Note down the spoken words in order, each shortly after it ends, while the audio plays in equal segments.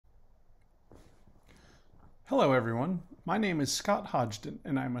Hello everyone, my name is Scott Hodgdon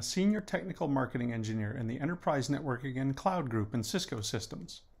and I'm a Senior Technical Marketing Engineer in the Enterprise Networking and Cloud Group in Cisco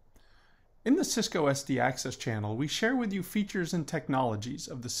Systems. In the Cisco SD-Access channel, we share with you features and technologies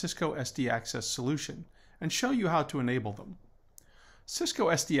of the Cisco SD-Access solution and show you how to enable them. Cisco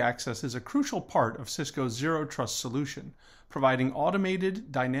SD-Access is a crucial part of Cisco's Zero Trust solution, providing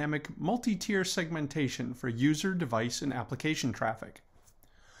automated, dynamic, multi-tier segmentation for user, device, and application traffic.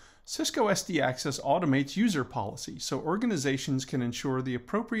 Cisco SD-Access automates user policy so organizations can ensure the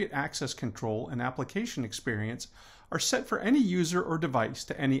appropriate access control and application experience are set for any user or device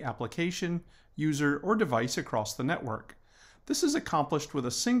to any application, user, or device across the network. This is accomplished with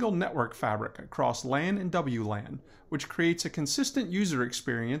a single network fabric across LAN and WLAN, which creates a consistent user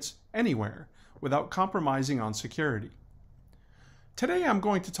experience anywhere without compromising on security. Today I'm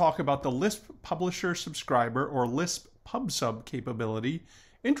going to talk about the LISP Publisher Subscriber or LISP PubSub capability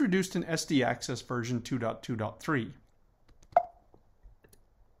introduced in SD-Access version 2.2.3.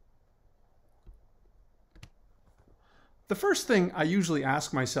 The first thing I usually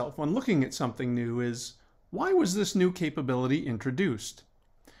ask myself when looking at something new is, why was this new capability introduced?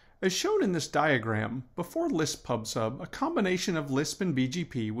 As shown in this diagram, before LISP PubSub, a combination of LISP and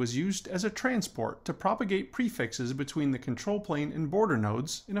BGP was used as a transport to propagate prefixes between the control plane and border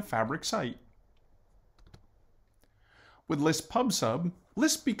nodes in a fabric site. With LISP PubSub,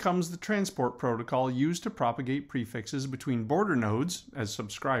 LISP becomes the transport protocol used to propagate prefixes between border nodes, as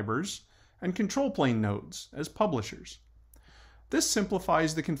subscribers, and control plane nodes, as publishers. This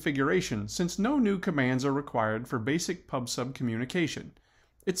simplifies the configuration since no new commands are required for basic PubSub communication.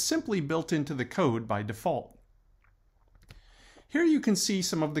 It's simply built into the code by default. Here you can see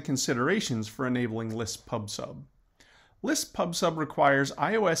some of the considerations for enabling LISP PubSub. LISP PubSub requires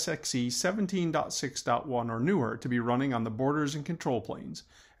iOS XE 17.6.1 or newer to be running on the borders and control planes,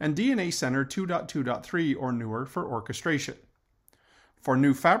 and DNA Center 2.2.3 or newer for orchestration. For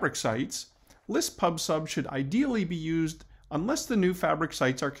new fabric sites, LISP PubSub should ideally be used unless the new fabric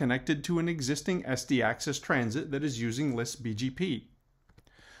sites are connected to an existing SD-Access transit that is using LISP BGP.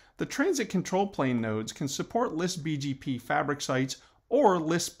 The transit control plane nodes can support LISP BGP fabric sites or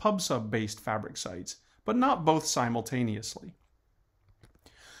LISP PubSub based fabric sites, but not both simultaneously.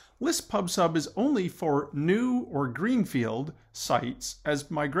 LISP PubSub is only for new or greenfield sites,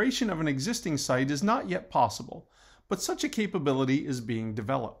 as migration of an existing site is not yet possible, but such a capability is being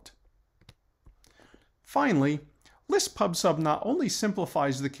developed. Finally, LISP PubSub not only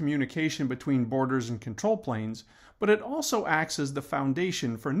simplifies the communication between borders and control planes, but it also acts as the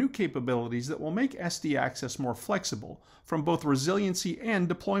foundation for new capabilities that will make SD-Access more flexible from both resiliency and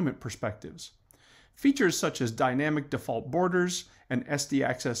deployment perspectives. Features such as dynamic default borders and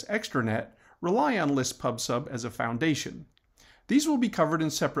SD-Access extranet rely on LISP PubSub as a foundation. These will be covered in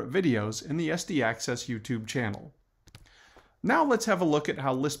separate videos in the SD-Access YouTube channel. Now let's have a look at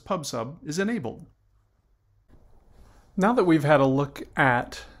how LISP PubSub is enabled. Now that we've had a look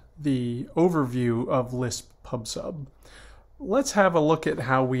at the overview of LISP PubSub, let's have a look at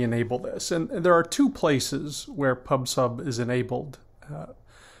how we enable this. And there are two places where PubSub is enabled.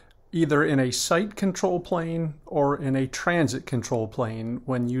 Either in a site control plane or in a transit control plane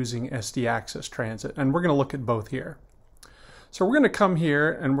when using SD-Access Transit. And we're going to look at both here. So we're going to come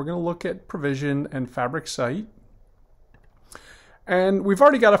here and we're going to look at provision and fabric site. And we've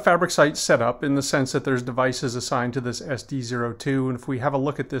already got a fabric site set up in the sense that there's devices assigned to this SD02. And if we have a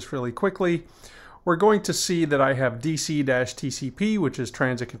look at this really quickly, we're going to see that I have DC-TCP, which is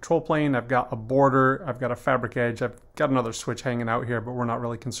transit control plane. I've got a border, I've got a fabric edge, I've got another switch hanging out here, but we're not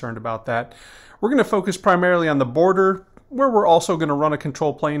really concerned about that. We're going to focus primarily on the border, where we're also going to run a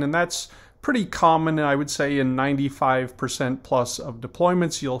control plane, and that's pretty common. I would say in 95% plus of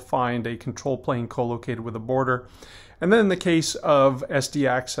deployments, you'll find a control plane co-located with a border. And then in the case of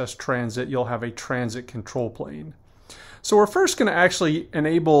SD-Access Transit, you'll have a transit control plane. So we're first going to actually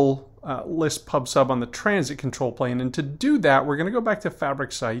enable LISP PubSub on the transit control plane, and to do that we're going to go back to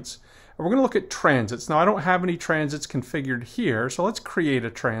fabric sites and we're going to look at transits. Now I don't have any transits configured here, so let's create a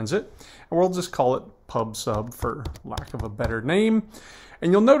transit and we'll just call it PubSub for lack of a better name.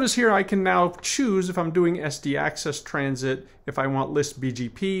 And you'll notice here I can now choose if I'm doing SD-Access Transit if I want LISP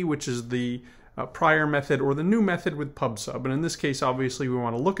BGP, which is the prior method, or the new method with PubSub. And in this case obviously we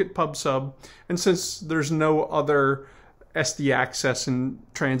want to look at PubSub, and since there's no other SD-Access and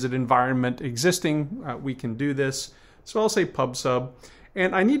transit environment existing, we can do this. So I'll say PubSub,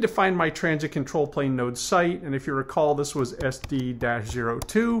 and I need to find my transit control plane node site, and if you recall this was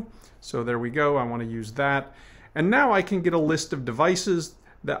SD-02, so there we go, I want to use that. And now I can get a list of devices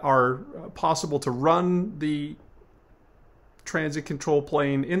that are possible to run the transit control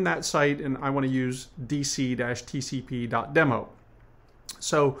plane in that site, and I want to use dc-tcp.demo.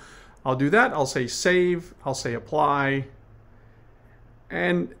 So I'll do that. I'll say save, I'll say apply,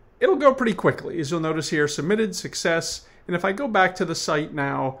 and it'll go pretty quickly. As you'll notice here, submitted, success. And if I go back to the site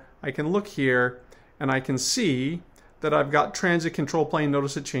now, I can look here and I can see that I've got transit control plane.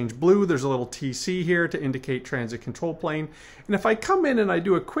 Notice it changed blue. There's a little TC here to indicate transit control plane. And if I come in and I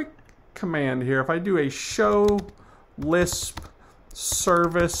do a quick command here, if I do a show LISP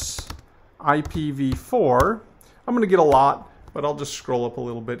service IPv4, I'm going to get a lot, but I'll just scroll up a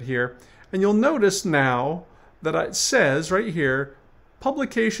little bit here. And you'll notice now that it says right here,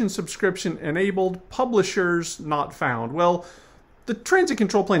 publication subscription enabled, publishers not found. Well, the transit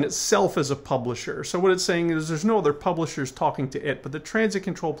control plane itself is a publisher. So what it's saying is there's no other publishers talking to it, but the transit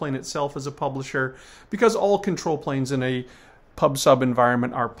control plane itself is a publisher because all control planes in a PubSub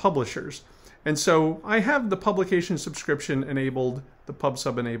environment are publishers. And so I have the publication subscription enabled, the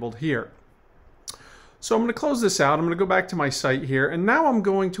PubSub enabled here. So I'm going to close this out. I'm going to go back to my site here, and now I'm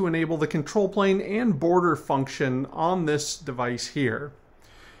going to enable the control plane and border function on this device here.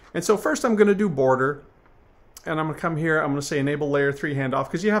 And so first I'm going to do border, and I'm going to come here, I'm going to say enable layer 3 handoff,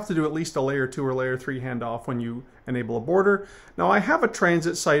 because you have to do at least a layer 2 or layer 3 handoff when you enable a border. Now I have a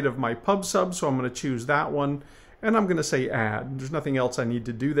transit site of my PubSub, so I'm going to choose that one, and I'm going to say add. There's nothing else I need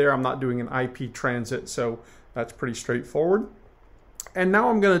to do there. I'm not doing an IP transit, so that's pretty straightforward. And now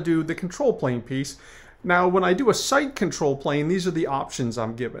I'm going to do the control plane piece. Now, when I do a site control plane, these are the options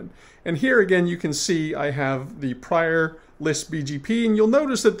I'm given. And here again, you can see I have the prior LISP BGP, and you'll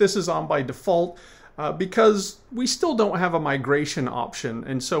notice that this is on by default because we still don't have a migration option.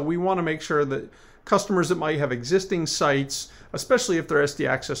 And so we want to make sure that customers that might have existing sites, especially if they're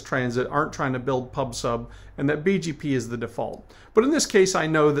SD-Access Transit, aren't trying to build PubSub, and that BGP is the default. But in this case, I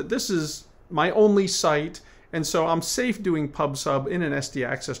know that this is my only site, and so I'm safe doing PubSub in an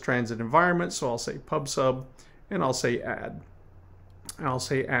SD-Access Transit environment. So I'll say PubSub, and I'll say add. And I'll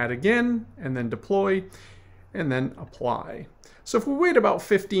say add again, and then deploy, and then apply. So if we wait about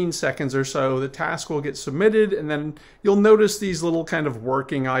 15 seconds or so, the task will get submitted, and then you'll notice these little kind of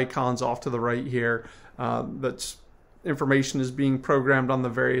working icons off to the right here. That's information is being programmed on the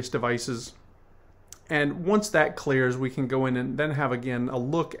various devices. And once that clears, we can go in and then have again a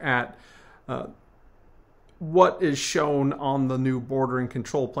look at what is shown on the new border and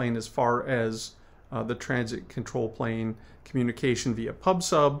control plane as far as the transit control plane communication via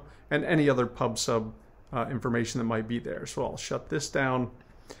PubSub and any other PubSub information that might be there. So I'll shut this down,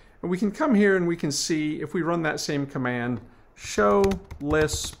 and we can come here and we can see if we run that same command, show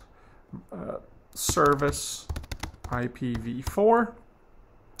LISP service IPv4,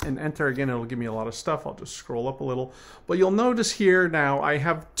 and enter again. It'll give me a lot of stuff. I'll just scroll up a little, but you'll notice here now I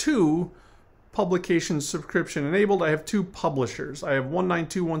have two publication subscription enabled. I have two publishers. I have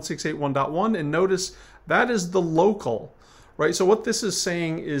 192.168.1.1, and notice that is the local, right? So what this is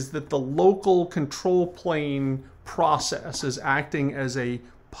saying is that the local control plane process is acting as a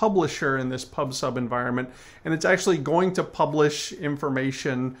publisher in this PubSub environment, and it's actually going to publish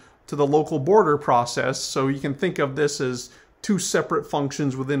information to the local border process. So you can think of this as two separate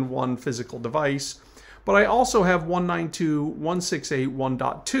functions within one physical device. But I also have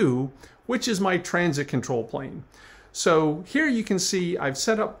 192.168.1.2, which is my transit control plane. So here you can see I've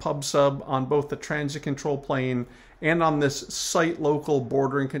set up PubSub on both the transit control plane and on this site local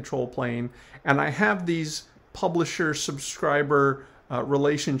border and control plane. And I have these publisher subscriber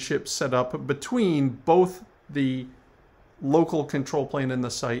relationships set up between both the local control plane in the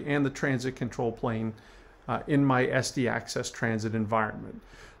site and the transit control plane in my SD-Access Transit environment.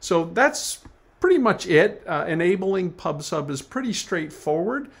 So that's pretty much it. Enabling PubSub is pretty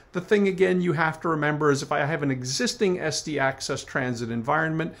straightforward. The thing again you have to remember is if I have an existing SD-Access Transit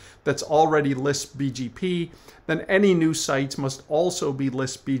environment that's already LISP BGP, then any new sites must also be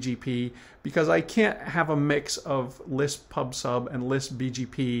LISP BGP, because I can't have a mix of LISP PubSub and LISP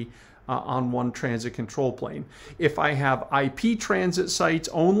BGP on one transit control plane. If I have IP transit sites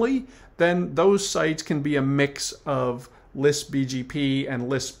only, then those sites can be a mix of LISP BGP and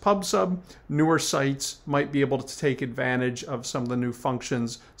LISP PubSub. Newer sites might be able to take advantage of some of the new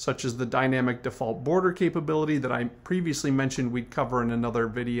functions, such as the dynamic default border capability that I previously mentioned we'd cover in another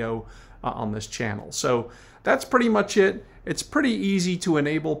video on this channel. So that's pretty much it. It's pretty easy to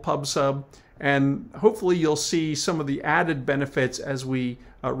enable PubSub, and hopefully you'll see some of the added benefits as we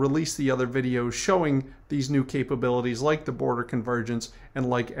release the other videos showing these new capabilities like the border convergence and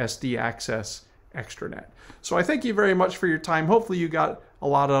like SD-Access Extranet. So I thank you very much for your time. Hopefully you got a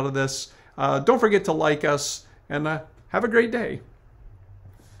lot out of this. Don't forget to like us, and have a great day.